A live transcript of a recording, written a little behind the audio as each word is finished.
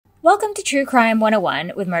Welcome to True Crime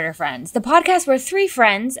 101 with Murder Friends, the podcast where three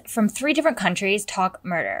friends from three different countries talk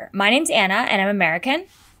murder. My name's Anna, and I'm American.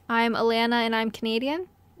 I'm Alana, and I'm Canadian.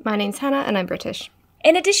 My name's Hannah, and I'm British.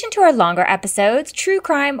 In addition to our longer episodes, True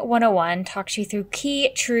Crime 101 talks you through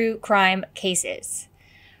key true crime cases.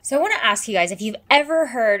 So I want to ask you guys if you've ever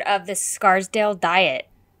heard of the Scarsdale Diet.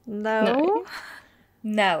 No.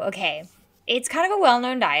 No, okay. It's kind of a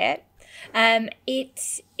well-known diet.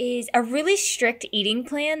 It is a really strict eating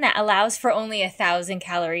plan that allows for only 1,000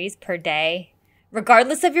 calories per day,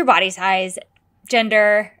 regardless of your body size,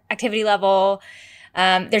 gender, activity level.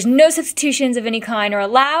 There's no substitutions of any kind are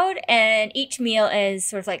allowed, and each meal is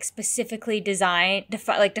sort of like specifically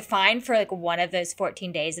defined for like one of those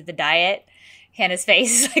 14 days of the diet. Hannah's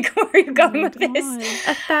face is like, where are you going with this?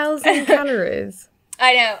 1,000 calories.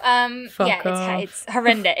 I know. Fuck off. It's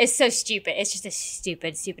horrendous. It's so stupid. It's just a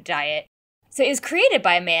stupid diet. So it was created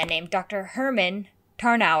by a man named Dr. Herman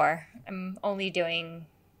Tarnauer. I'm only doing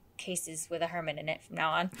cases with a Herman in it from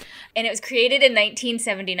now on. And it was created in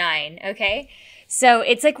 1979, okay? So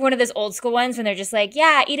it's like one of those old school ones when they're just like,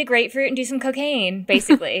 yeah, eat a grapefruit and do some cocaine,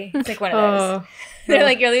 basically. It's like one of those. They're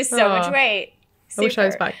like, you'll lose so much weight. Super. I wish I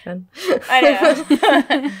was back then. I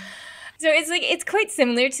know. So it's quite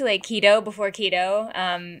similar to like keto before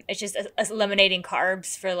keto. It's just eliminating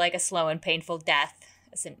carbs for like a slow and painful death.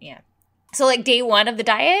 So like day one of the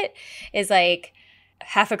diet is like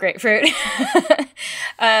half a grapefruit,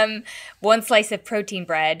 one slice of protein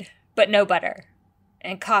bread, but no butter,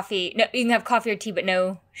 and coffee. No, you can have coffee or tea, but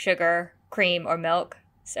no sugar, cream, or milk.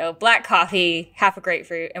 So black coffee, half a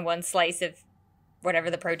grapefruit, and one slice of whatever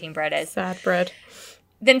the protein bread is. Sad bread.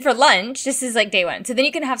 Then for lunch, this is like day one. So then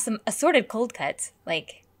you can have some assorted cold cuts,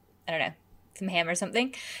 like, I don't know, some ham or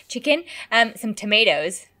something, chicken, some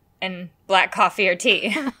tomatoes, and black coffee or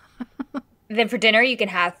tea. Then for dinner, you can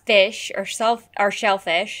have fish or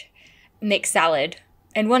shellfish, mixed salad,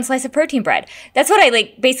 and one slice of protein bread. That's what I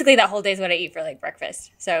like. Basically, that whole day is what I eat for like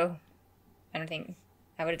breakfast. So I don't think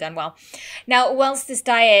I would have done well. Now, whilst this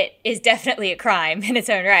diet is definitely a crime in its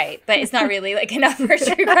own right, but it's not really like enough for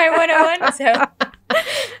True Crime 101. So.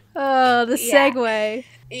 Oh, the segue.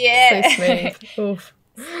 Yeah. So smooth. Oof.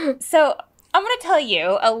 So I'm going to tell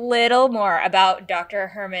you a little more about Dr.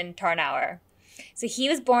 Herman Tarnauer. So he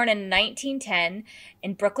was born in 1910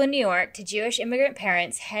 in Brooklyn, New York, to Jewish immigrant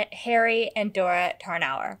parents Harry and Dora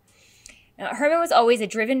Tarnauer. Now, Herman was always a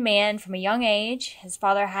driven man from a young age. His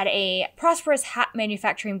father had a prosperous hat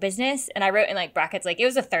manufacturing business, and I wrote in like brackets, like it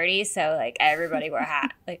was the 30s, so like everybody wore a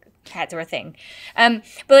hat, like hats were a thing. But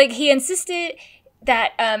like he insisted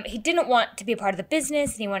that he didn't want to be a part of the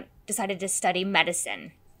business, and he decided to study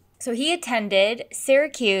medicine. So he attended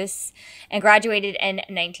Syracuse and graduated in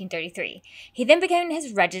 1933. He then began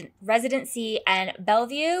his residency in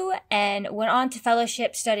Bellevue and went on to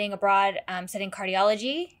fellowship studying abroad, studying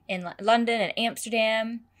cardiology in London and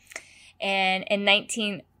Amsterdam. And in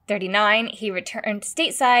 1939, he returned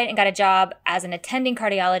stateside and got a job as an attending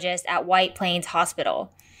cardiologist at White Plains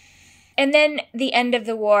Hospital. And then the end of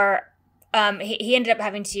the war, he ended up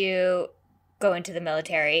having to go into the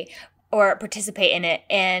military or participate in it,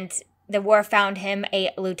 and the war found him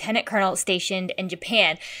a lieutenant colonel stationed in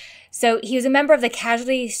Japan. So he was a member of the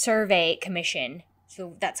Casualty Survey Commission.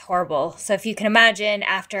 So that's horrible. So if you can imagine,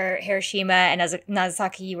 after Hiroshima and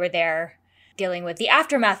Nagasaki, you were there dealing with the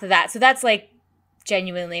aftermath of that. So that's like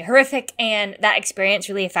genuinely horrific, and that experience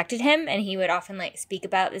really affected him, and he would often like speak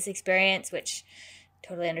about this experience, which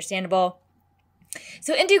totally understandable.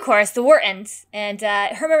 So in due course, the war ends, and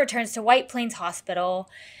Herman returns to White Plains Hospital.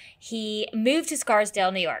 He moved to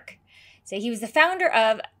Scarsdale, New York. So he was the founder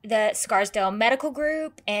of the Scarsdale Medical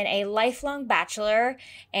Group and a lifelong bachelor,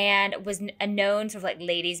 and was a known sort of like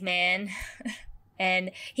ladies' man.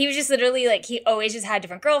 And he was just literally like, he always just had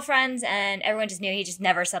different girlfriends, and everyone just knew he just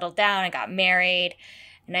never settled down and got married.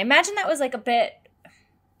 And I imagine that was like a bit,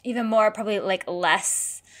 even more probably like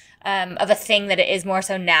less of a thing that it is more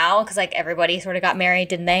so now, because like everybody sort of got married,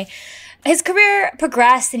 didn't they? His career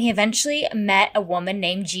progressed, and he eventually met a woman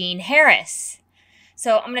named Jean Harris.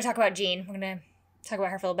 So I'm going to talk about Jean. We're going to talk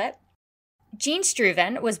about her for a little bit. Jean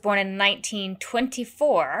Struven was born in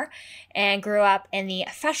 1924 and grew up in the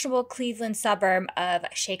fashionable Cleveland suburb of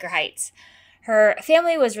Shaker Heights. Her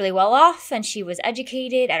family was really well off, and she was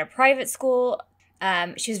educated at a private school.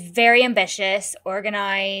 She was very ambitious,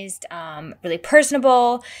 organized, really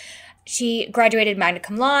personable. She graduated magna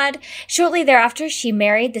cum laude. Shortly thereafter, she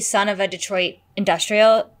married the son of a Detroit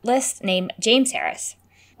industrialist named James Harris.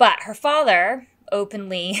 But her father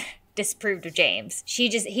openly disapproved of James. He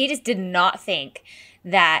just did not think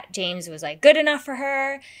that James was like good enough for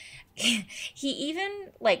her. He even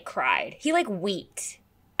like cried. He like wept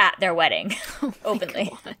at their wedding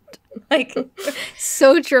openly. Like,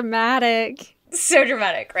 so dramatic. So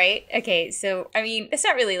dramatic, right? Okay, so I mean, it's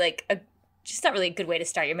not really just not really a good way to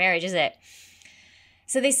start your marriage, is it?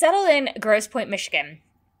 So they settle in Grosse Pointe, Michigan.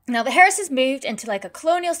 Now the Harrises moved into like a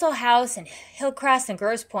colonial-style house in Hillcrest and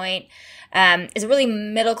Grosse Pointe. It's a really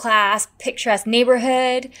middle-class, picturesque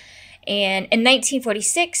neighborhood. And in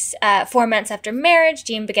 1946, 4 months after marriage,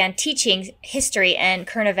 Jean began teaching history and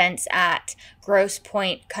current events at Grosse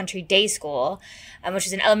Pointe Country Day School, which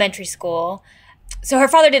is an elementary school. So her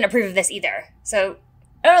father didn't approve of this either. So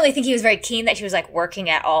I don't really think he was very keen that she was like working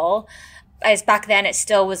at all. As back then, it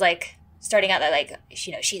still was like starting out that like,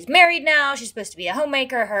 you know, she's married now. She's supposed to be a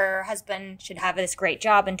homemaker. Her husband should have this great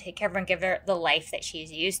job and take care of her and give her the life that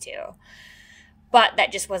she's used to. But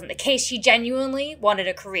that just wasn't the case. She genuinely wanted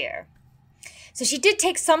a career. So she did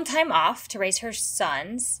take some time off to raise her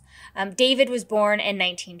sons. David was born in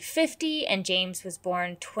 1950 and James was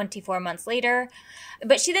born 24 months later.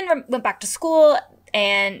 But she then went back to school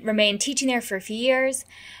and remained teaching there for a few years.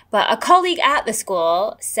 But a colleague at the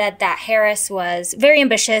school said that Harris was very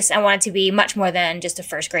ambitious and wanted to be much more than just a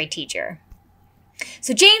first grade teacher.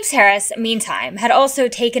 So James Harris, meantime, had also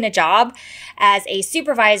taken a job as a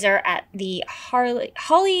supervisor at the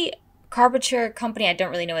Holly Carpenter Company. I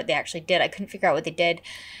don't really know what they actually did. I couldn't figure out what they did.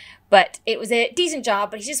 But it was a decent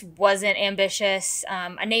job, but he just wasn't ambitious.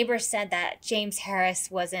 A neighbor said that James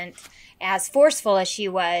Harris wasn't as forceful as she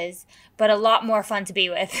was, but a lot more fun to be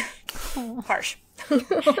with. Harsh.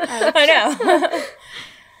 I know.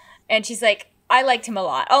 And she's like, I liked him a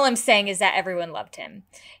lot. All I'm saying is that everyone loved him.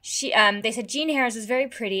 They said Jean Harris was very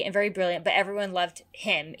pretty and very brilliant, but everyone loved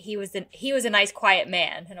him. He was a nice, quiet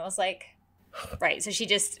man. And I was like, right. So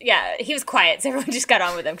he was quiet. So everyone just got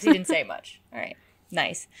on with him because he didn't say much. All right.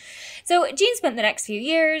 Nice. So Jean spent the next few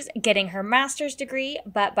years getting her master's degree,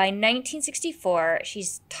 but by 1964,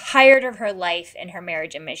 she's tired of her life and her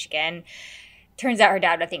marriage in Michigan. Turns out her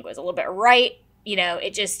dad, I think, was a little bit right. You know,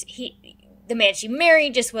 the man she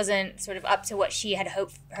married just wasn't sort of up to what she had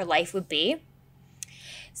hoped her life would be.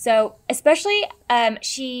 So especially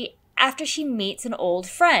after she meets an old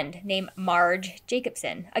friend named Marge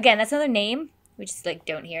Jacobson. Again, that's another name we just like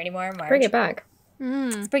don't hear anymore. Marge. Bring it back.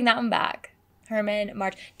 Let's bring that one back. Herman,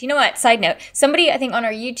 Marge. Do you know what? Side note, somebody I think on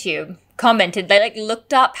our YouTube commented, they like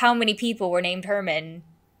looked up how many people were named Herman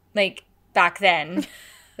like back then.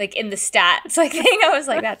 Like in the stats, like thing. I was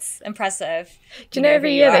like, that's impressive. Do you know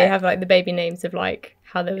every year they have like the baby names of like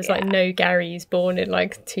how there was like no Garys born in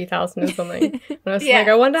like 2000 or something. And I was like,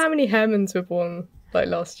 I wonder how many Hermans were born like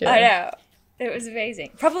last year. I know. It was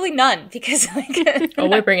amazing. Probably none because like oh,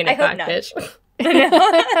 we're bringing it back, bitch. I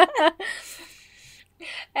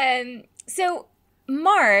know. So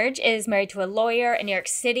Marge is married to a lawyer in New York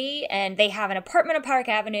City, and they have an apartment on Park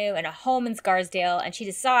Avenue and a home in Scarsdale, and she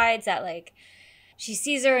decides that like she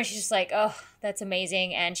sees her and she's just like, oh, that's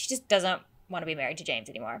amazing, and she just doesn't want to be married to James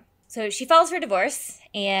anymore. So she files for divorce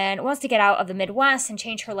and wants to get out of the Midwest and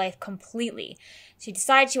change her life completely. She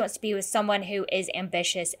decides she wants to be with someone who is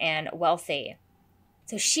ambitious and wealthy.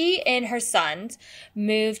 So she and her sons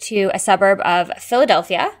moved to a suburb of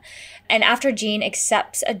Philadelphia. And after Jean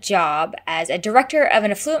accepts a job as a director of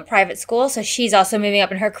an affluent private school, so she's also moving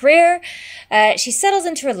up in her career, she settles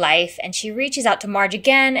into her life and she reaches out to Marge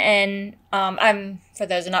again. And for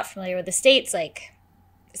those who are not familiar with the States, like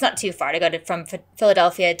it's not too far to go from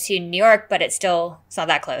Philadelphia to New York, but it's not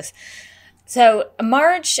that close. So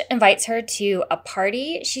Marge invites her to a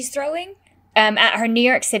party she's throwing at her New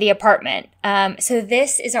York City apartment. So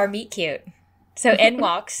this is our meet cute. So in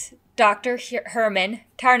walks Dr. Herman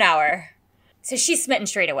Tarnauer. So she's smitten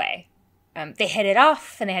straight away. They hit it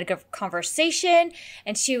off and they had a good conversation,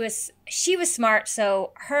 and she was smart,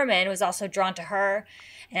 so Herman was also drawn to her.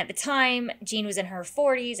 And at the time, Jean was in her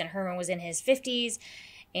 40s and Herman was in his 50s.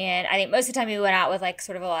 And I think most of the time he went out with like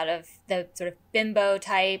sort of a lot of the sort of bimbo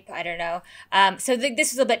type. I don't know. So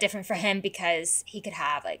this was a bit different for him because he could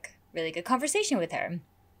have like really good conversation with her.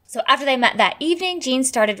 So after they met that evening, Jean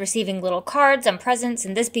started receiving little cards and presents,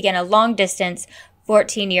 and this began a long-distance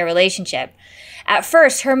 14-year relationship. At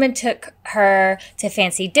first, Herman took her to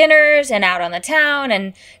fancy dinners and out on the town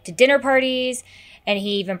and to dinner parties, and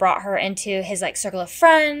he even brought her into his like circle of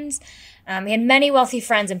friends. He had many wealthy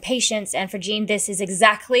friends and patients, and for Jean, this is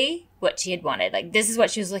exactly what she had wanted. Like, this is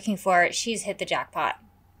what she was looking for. She's hit the jackpot.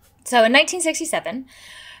 So in 1967,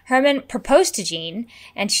 Herman proposed to Jean,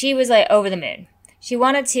 and she was like over the moon. She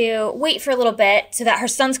wanted to wait for a little bit so that her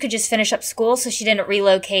sons could just finish up school so she didn't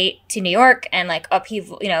relocate to New York and like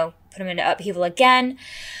upheaval, put them into upheaval again.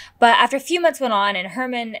 But after a few months went on and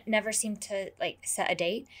Herman never seemed to like set a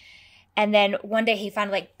date. And then one day he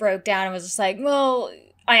finally like broke down and was just like, well,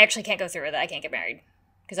 I actually can't go through with it. I can't get married.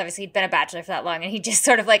 Because obviously he'd been a bachelor for that long, and he just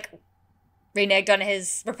sort of like reneged on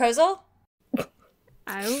his proposal.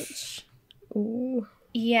 Ouch. Ooh.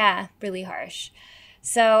 Yeah, really harsh.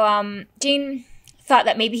 So Jean thought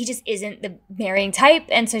that maybe he just isn't the marrying type,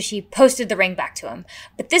 and so she posted the ring back to him.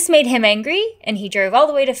 But this made him angry, and he drove all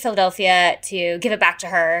the way to Philadelphia to give it back to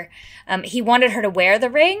her. He wanted her to wear the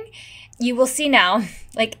ring. You will see now,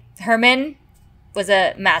 like, Herman was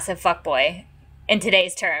a massive fuckboy in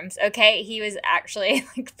today's terms, okay? He was actually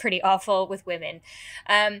like pretty awful with women.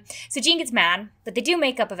 So Jean gets mad, but they do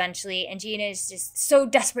make up eventually, and Jean is just so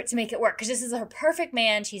desperate to make it work because this is her perfect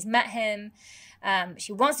man. She's met him.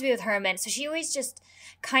 She wants to be with Herman, so she always just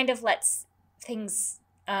kind of lets things,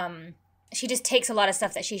 she just takes a lot of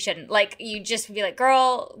stuff that she shouldn't. Like, you just be like,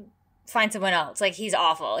 girl, find someone else. Like, he's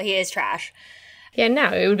awful. He is trash. Yeah,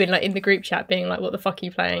 now it would be like in the group chat being like, what the fuck are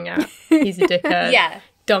you playing at? He's a dickhead. Yeah.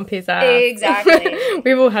 Dump his ass. Exactly.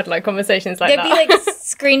 We've all had like conversations like There'd that. be like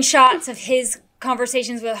screenshots of his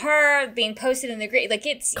conversations with her being posted in the group. Like,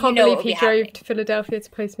 it's, Can't you know, believe he drove to Philadelphia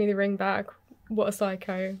to post me the ring back. What a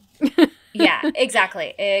psycho. Yeah,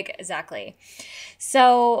 exactly. Exactly.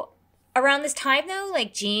 So around this time, though,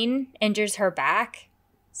 like, Jean injures her back.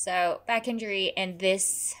 So back injury, and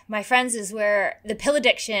this, my friends, is where the pill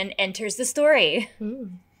addiction enters the story.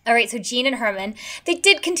 Ooh. All right, so Jean and Herman, they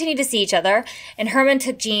did continue to see each other, and Herman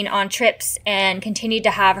took Jean on trips and continued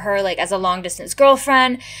to have her, like, as a long-distance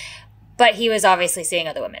girlfriend, but he was obviously seeing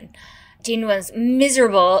other women. Jean was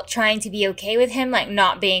miserable trying to be okay with him, like,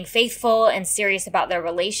 not being faithful and serious about their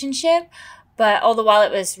relationship, but all the while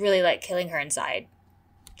it was really, like, killing her inside.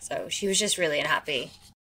 So she was just really unhappy.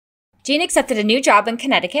 Jean accepted a new job in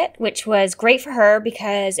Connecticut, which was great for her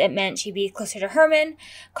because it meant she'd be closer to Herman.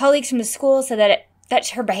 Colleagues from the school said that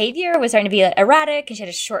her behavior was starting to be erratic and she had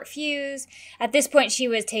a short fuse. At this point, she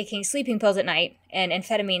was taking sleeping pills at night and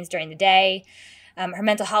amphetamines during the day. Her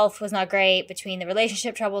mental health was not great between the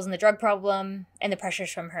relationship troubles and the drug problem and the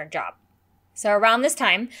pressures from her job. So around this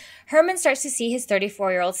time, Herman starts to see his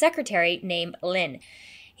 34-year-old secretary named Lynn.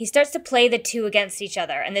 He starts to play the two against each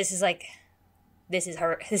other, and this is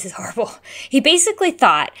horrible. He basically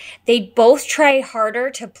thought they'd both try harder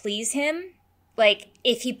to please him, like,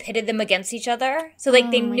 if he pitted them against each other. So, like,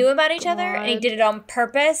 they knew about each other, and he did it on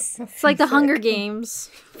purpose. It's like the Hunger Games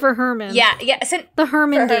for Herman. Yeah. The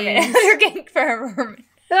Herman Games. Hunger Games for Herman.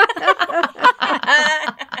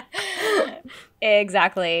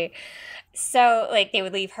 Exactly. So, like, they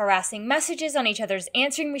would leave harassing messages on each other's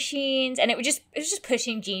answering machines, and it was just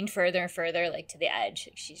pushing Jean further and further, like, to the edge.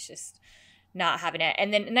 She's just not having it.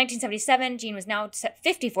 And then in 1977, Jean was now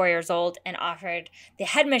 54 years old and offered the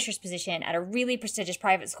headmistress position at a really prestigious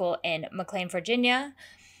private school in McLean, Virginia.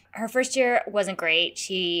 Her first year wasn't great.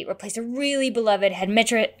 She replaced a really beloved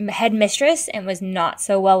headmistress and was not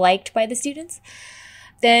so well liked by the students.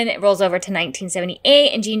 Then it rolls over to 1978,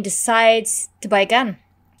 and Jean decides to buy a gun.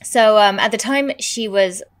 So at the time, she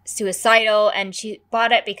was suicidal, and she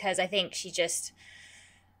bought it because I think she just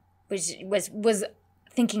was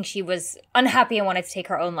thinking she was unhappy and wanted to take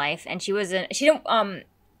her own life, and she wanted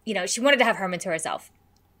to have Herman to herself.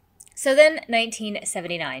 So then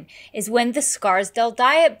 1979 is when the Scarsdale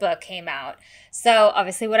Diet book came out. So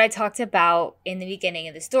obviously what I talked about in the beginning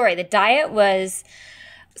of the story, the diet was,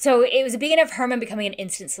 so it was the beginning of Herman becoming an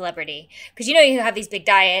instant celebrity. Because you have these big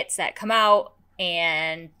diets that come out,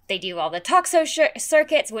 and they do all the talk show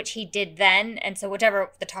circuits, which he did then. And so whatever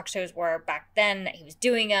the talk shows were back then, he was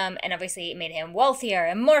doing them. And obviously it made him wealthier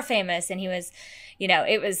and more famous. And he was,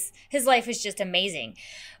 his life was just amazing.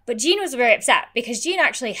 But Jean was very upset because Jean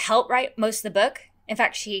actually helped write most of the book. In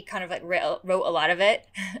fact, she kind of like wrote a lot of it.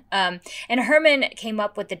 And Herman came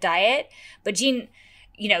up with the diet, but Jean,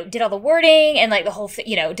 did all the wording and like the whole thing,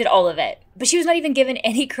 did all of it. But she was not even given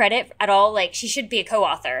any credit at all. Like, she should be a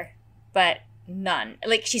co-author, but none.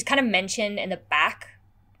 Like, she's kind of mentioned in the back,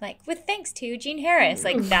 like, with thanks to Jean Harris.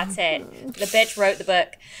 Like, that's it. The bitch wrote the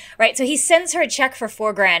book, right? So he sends her a check for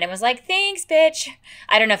 $4,000 and was like, thanks, bitch.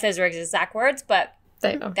 I don't know if those were his exact words, but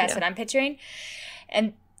that's what I'm picturing.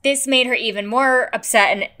 And this made her even more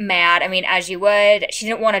upset and mad. I mean, as you would. She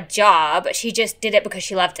didn't want a job. She just did it because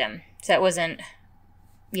she loved him. So it wasn't,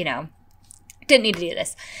 didn't need to do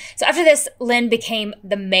this. So after this, Lynn became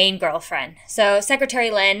the main girlfriend. So Secretary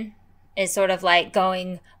Lynn is sort of like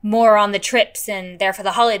going more on the trips and there for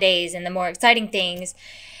the holidays and the more exciting things.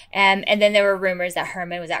 And then there were rumors that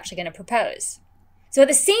Herman was actually going to propose. So at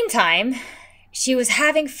the same time, she was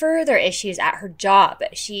having further issues at her job.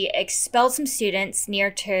 She expelled some students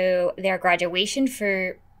near to their graduation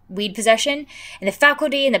for weed possession. And the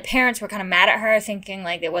faculty and the parents were kind of mad at her, thinking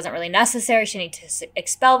like it wasn't really necessary. She needed to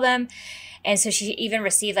expel them. And so she even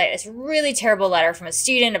received like this really terrible letter from a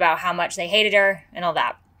student about how much they hated her and all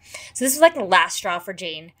that. So this was like the last straw for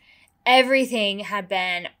Jean. Everything had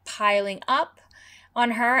been piling up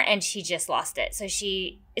on her and she just lost it. So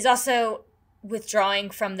she is also withdrawing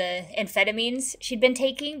from the amphetamines she'd been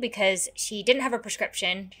taking because she didn't have a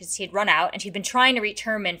prescription because she had run out, and she'd been trying to reach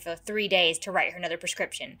Herman for 3 days to write her another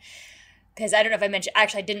prescription. Because I don't know if I mentioned,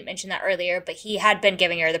 actually I didn't mention that earlier, but he had been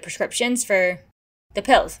giving her the prescriptions for the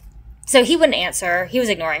pills. So he wouldn't answer. He was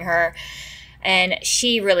ignoring her. And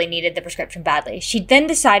she really needed the prescription badly. She then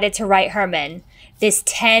decided to write Herman this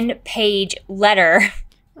 10-page letter.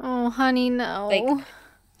 Oh, honey, no. Like,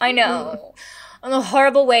 I know. On the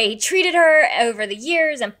horrible way he treated her over the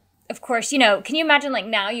years. And of course, you know, can you imagine like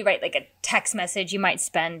now you write like a text message you might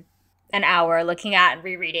spend an hour looking at and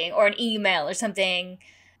rereading, or an email or something,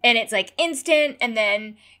 and it's like instant, and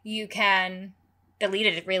then you can delete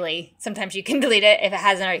it really. Sometimes you can delete it if it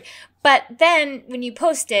hasn't already. But then when you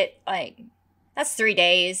post it, like that's 3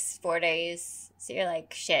 days, 4 days. So you're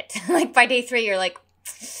like, shit. Like by day 3, you're like,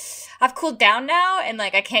 I've cooled down now and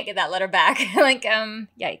like I can't get that letter back. Like,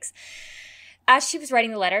 yikes. As she was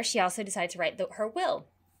writing the letter, she also decided to write her will.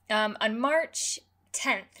 On March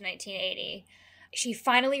 10th, 1980, she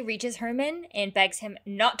finally reaches Herman and begs him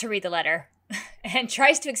not to read the letter and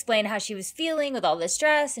tries to explain how she was feeling with all this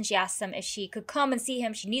stress. And she asks him if she could come and see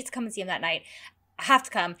him. She needs to come and see him that night. I have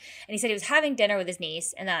to come. And he said he was having dinner with his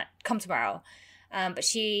niece and that come tomorrow. But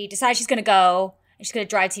she decides she's going to go and she's going to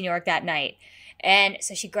drive to New York that night. And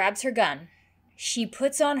so she grabs her gun. She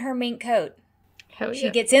puts on her mink coat. Hell yeah. She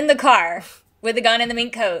gets in the car with the gun and the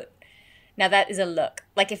mink coat. Now that is a look.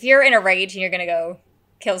 Like if you're in a rage and you're going to go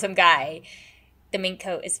kill some guy, the mink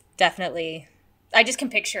coat is definitely, I just can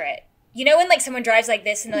picture it. You know when like someone drives like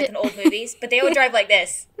this in like in old movies, but they all drive like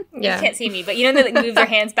this. Yeah. You can't see me, but you know they like move their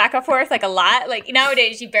hands back and forth like a lot. Like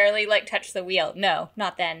nowadays you barely like touch the wheel. No,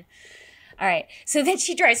 not then. All right. So then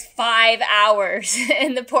she drives 5 hours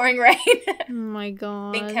in the pouring rain. Oh my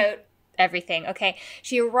God. Mink coat, everything. Okay.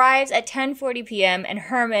 She arrives at 10:40 p.m. and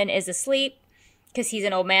Herman is asleep because he's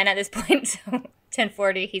an old man at this point. So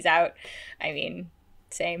 10:40, he's out. I mean,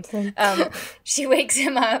 same. She wakes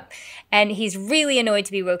him up and he's really annoyed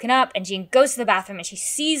to be woken up, and Jean goes to the bathroom and she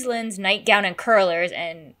sees Lynn's nightgown and curlers,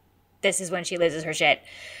 and this is when she loses her shit.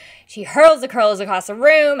 She hurls the curlers across the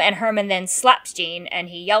room, and Herman then slaps Jean and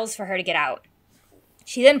he yells for her to get out.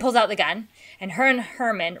 She then pulls out the gun, and her and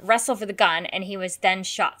Herman wrestle for the gun, and he was then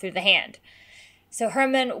shot through the hand. So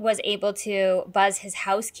Herman was able to buzz his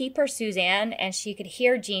housekeeper, Suzanne, and she could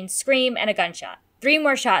hear Jean scream and a gunshot. 3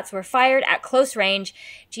 more shots were fired at close range.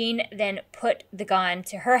 Jean then put the gun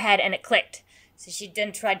to her head and it clicked. So she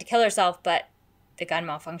then tried to kill herself, but the gun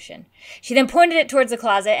malfunctioned. She then pointed it towards the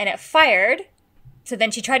closet and it fired. So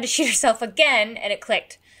then she tried to shoot herself again and it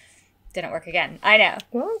clicked. Didn't work again. I know.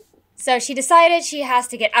 What? So she decided she has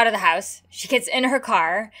to get out of the house. She gets in her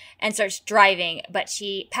car and starts driving, but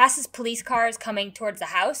she passes police cars coming towards the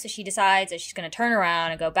house. So she decides that she's going to turn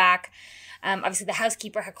around and go back. Obviously, the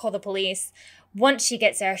housekeeper had called the police. Once she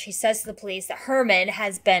gets there, she says to the police that Herman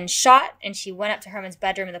has been shot, and she went up to Herman's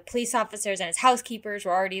bedroom, and the police officers and his housekeepers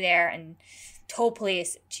were already there and told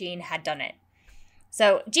police Jean had done it.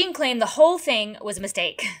 So Jean claimed the whole thing was a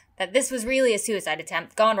mistake, that this was really a suicide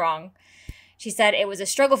attempt gone wrong. She said it was a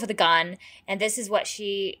struggle for the gun, and this is what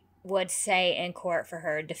she would say in court for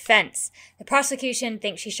her defense. The prosecution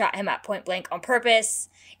thinks she shot him at point blank on purpose.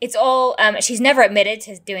 It's all, she's never admitted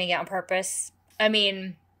to doing it on purpose. I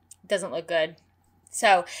mean, it doesn't look good.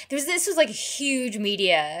 So this was like a huge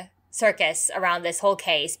media circus around this whole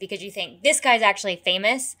case, because you think this guy's actually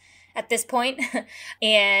famous at this point.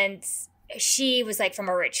 And she was like from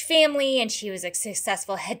a rich family, and she was a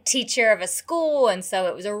successful head teacher of a school. And so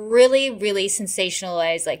it was a really, really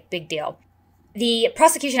sensationalized, like big deal. The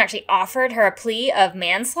prosecution actually offered her a plea of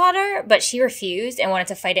manslaughter, but she refused and wanted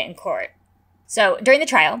to fight it in court. So during the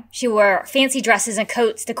trial, she wore fancy dresses and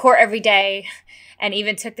coats to court every day, and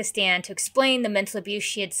even took the stand to explain the mental abuse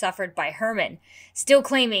she had suffered by Herman, still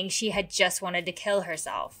claiming she had just wanted to kill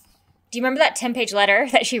herself. Do you remember that 10-page letter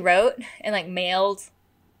that she wrote and like mailed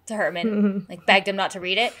to Herman, like begged him not to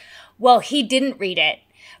read it? Well, he didn't read it,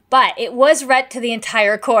 but it was read to the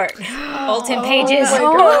entire court. All 10 pages.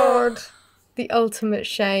 Oh my God. The ultimate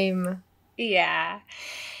shame. Yeah.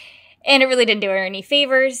 And it really didn't do her any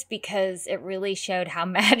favors, because it really showed how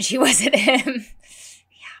mad she was at him.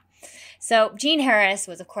 Yeah. So Jean Harris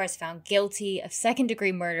was, of course, found guilty of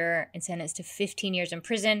second-degree murder and sentenced to 15 years in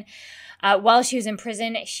prison. While she was in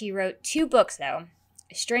prison, she wrote 2 books, though.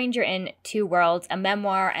 Stranger in Two Worlds, a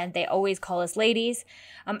memoir, and They Always Call Us Ladies.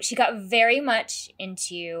 She got very much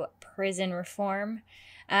into prison reform.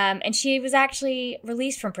 And she was actually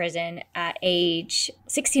released from prison at age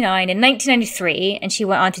 69 in 1993, and she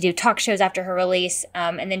went on to do talk shows after her release,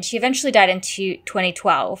 and then she eventually died in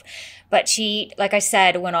 2012. But she, like I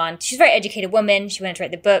said, went on. She's a very educated woman. She went to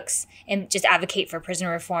write the books and just advocate for prison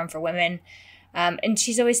reform for women. And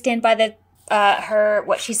she's always stand by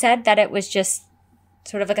what she said, that it was just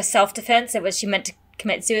sort of like a self-defense. It was she meant to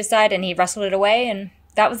commit suicide, and he wrestled it away, and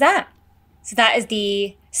that was that. So that is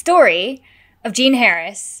the story of Jean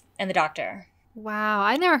Harris and the Doctor. Wow,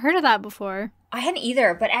 I never heard of that before. I hadn't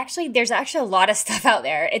either, but actually, there's actually a lot of stuff out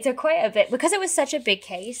there. It's quite a bit, because it was such a big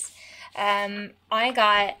case.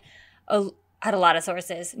 I had a lot of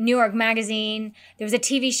sources. New York Magazine. There was a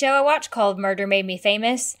TV show I watched called Murder Made Me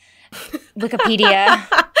Famous. Wikipedia.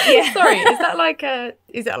 Yeah. Sorry,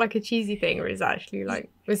 is that like a cheesy thing, or is that actually like,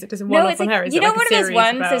 was it just a one-off on her? Is you it know, like one a of those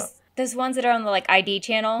ones. about... Those ones that are on the like ID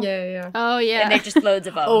channel. Yeah. Oh yeah. And they're just loads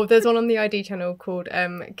of them. Oh, there's one on the ID channel called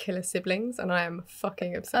Killer Siblings, and I am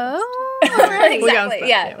fucking obsessed. Oh, exactly.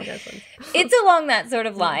 Yeah. It's along that sort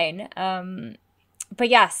of line. But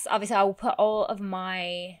yes, obviously I will put all of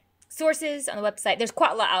my sources on the website. There's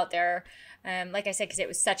quite a lot out there. Like I said, because it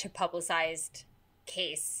was such a publicized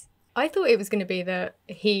case. I thought it was going to be that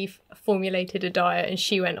he formulated a diet and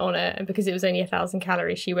she went on it, and because it was only 1,000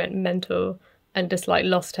 calories, she went mental and just like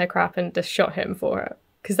lost her crap and just shot him for it.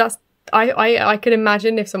 Because that's, I could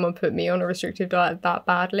imagine if someone put me on a restrictive diet that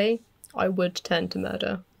badly, I would turn to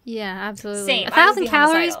murder. Yeah, absolutely. Same. 1,000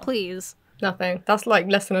 calories, please. Nothing. That's like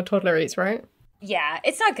less than a toddler eats, right? Yeah,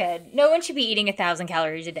 it's not good. No one should be eating 1,000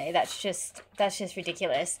 calories a day. That's just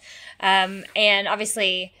ridiculous. And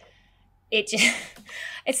obviously, it's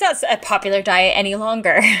not a popular diet any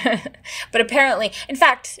longer. But apparently, in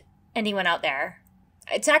fact, anyone out there,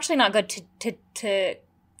 it's actually not good to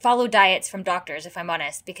follow diets from doctors, if I'm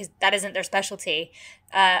honest, because that isn't their specialty.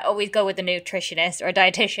 Always go with a nutritionist or a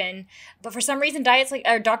dietitian. But for some reason,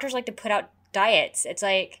 doctors like to put out diets. It's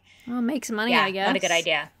like, well, it makes money, I guess. Not a good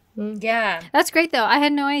idea. Yeah. That's great, though. I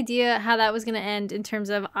had no idea how that was going to end in terms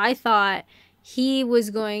of, I thought he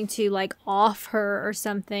was going to like off her or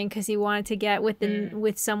something because he wanted to get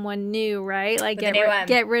with someone new, right? Like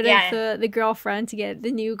get rid of the girlfriend to get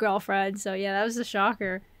the new girlfriend. So yeah, that was a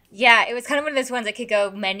shocker. Yeah, it was kind of one of those ones that could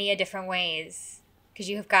go many different ways, because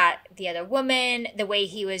you have got the other woman, the way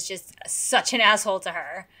he was just such an asshole to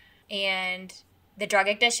her, and the drug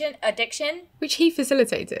addiction, which he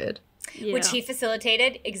facilitated. Yeah. Which he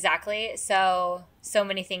facilitated, exactly. So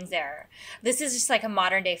many things there. This is just like a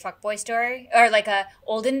modern day fuckboy story, or like a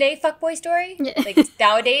olden day fuckboy story. Like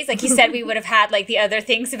nowadays, like he said, we would have had like the other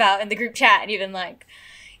things about in the group chat, and even like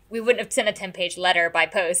we wouldn't have sent a 10-page letter by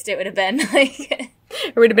post. It would have been like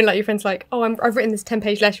it would have been like your friends like, oh, I've written this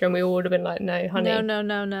 10-page letter, and we all would have been like, no, honey, no,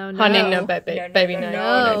 honey, no, baby,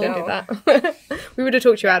 no, don't do that. We would have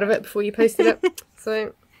talked you out of it before you posted it.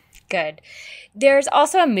 So good. There's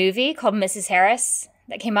also a movie called Mrs. Harris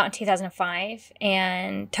that came out in 2005,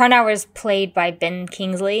 and Tarnower was played by Ben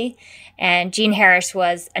Kingsley, and Jean Harris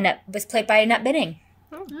was played by Annette Bening.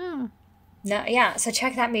 Oh. No, yeah, so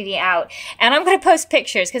check that movie out. And I'm going to post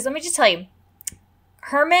pictures, because let me just tell you,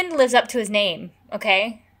 Herman lives up to his name,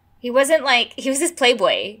 okay? He was this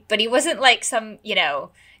playboy, but he wasn't like some,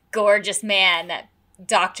 gorgeous man, that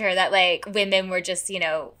doctor that like women were just,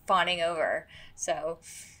 fawning over. So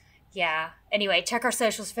yeah. Anyway, check our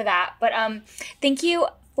socials for that. But thank you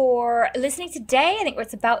for listening today. I think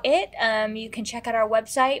that's about it. You can check out our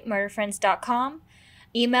website, murderfriends.com.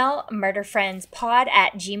 Email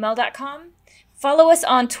murderfriendspod@gmail.com. Follow us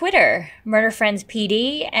on Twitter,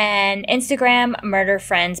 murderfriendspd, and Instagram,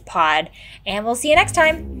 murderfriendspod. And we'll see you next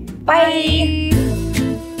time. Bye.